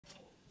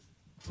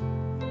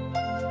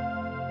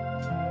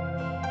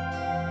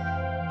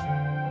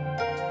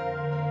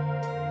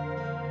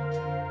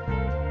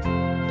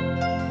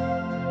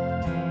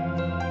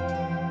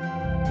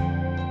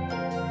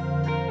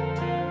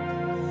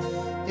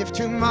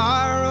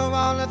Tomorrow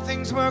all the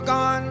things were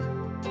gone.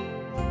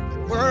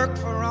 I'd worked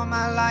for all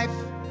my life,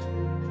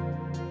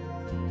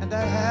 and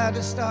I had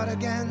to start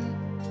again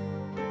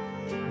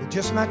with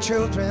just my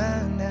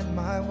children and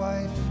my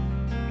wife.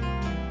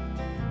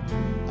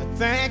 I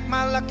thank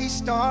my lucky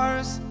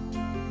stars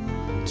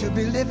to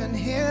be living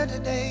here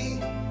today,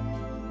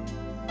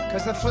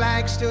 'cause the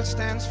flag still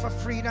stands for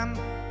freedom,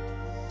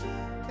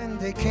 and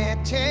they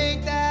can't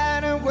take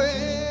that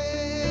away.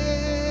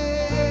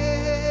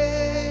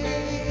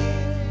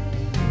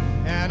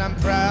 And I'm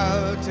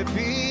proud to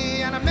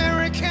be an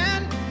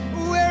American,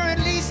 where at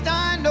least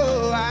I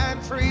know I'm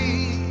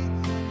free.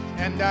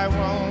 And I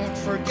won't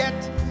forget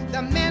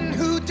the men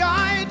who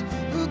died,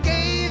 who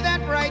gave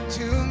that right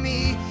to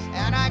me.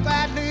 And I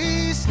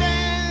gladly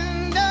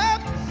stand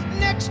up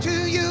next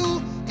to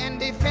you and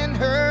defend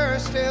her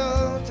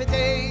still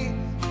today,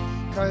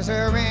 'cause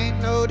there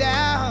ain't no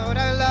doubt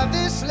I love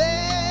this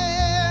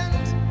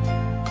land.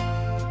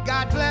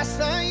 God bless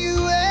the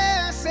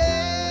USA.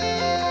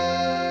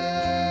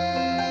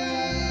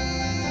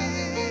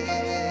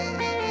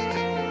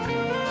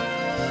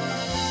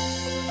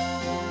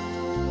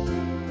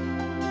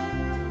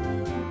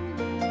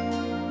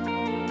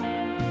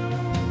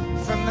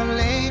 From the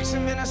lakes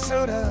of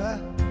Minnesota,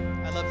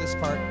 I love this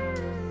part,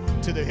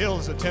 to the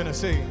hills of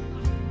Tennessee,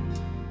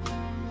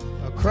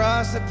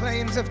 across the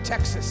plains of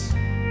Texas,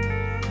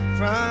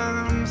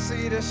 from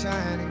sea to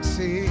shining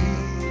sea,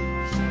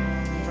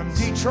 from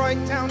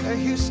Detroit down to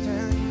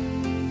Houston,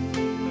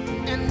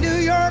 and New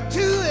York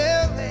to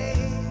LA,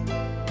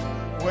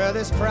 where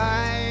there's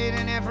pride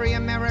in every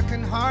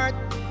American heart,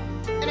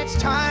 and it's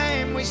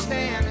time we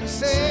stand and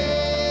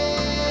say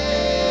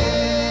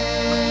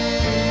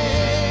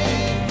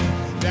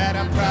that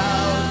I'm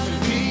proud to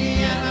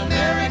be an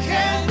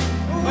American,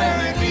 where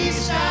at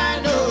least I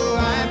know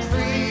I'm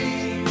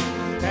free.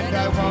 And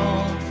I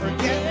won't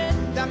forget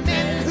the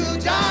men who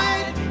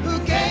died, who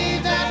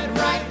gave that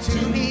right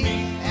to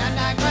me. And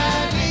I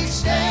gladly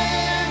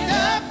stand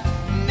up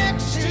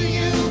next to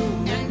you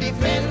and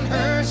defend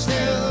her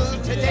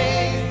still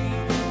today,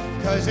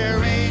 'cause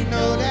there ain't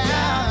no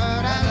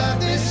doubt I love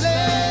this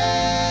land.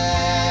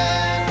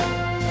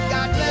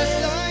 God bless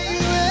the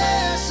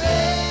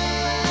USA.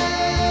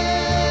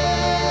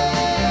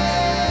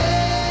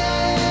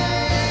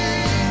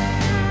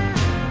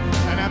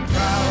 And I'm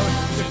proud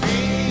to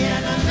be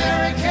an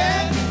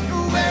American,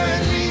 where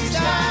at least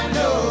I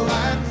know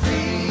I'm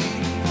free.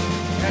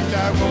 And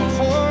I won't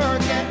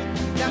forget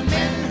the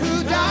men who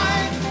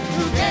died,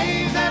 who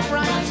gave that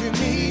right to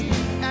me.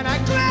 And I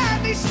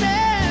gladly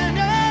stand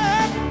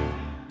up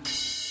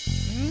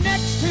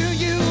next to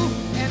you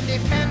and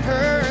defend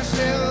her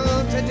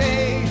still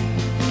today,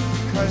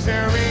 'cause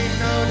there ain't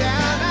no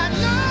doubt I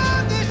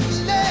love this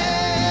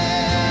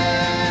land.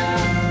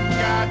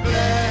 God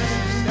bless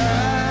the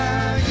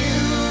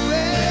USA.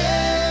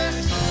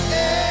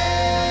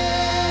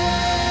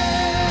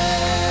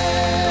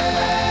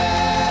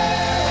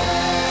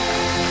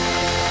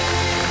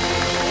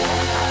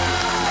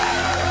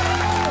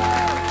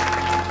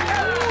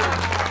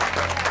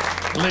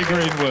 Lee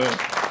Greenwood,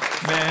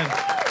 man.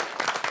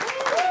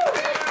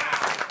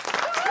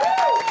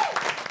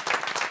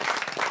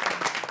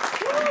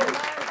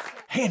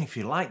 Hey, and if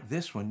you like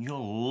this one,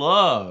 you'll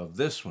love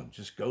this one.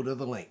 Just go to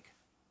the link.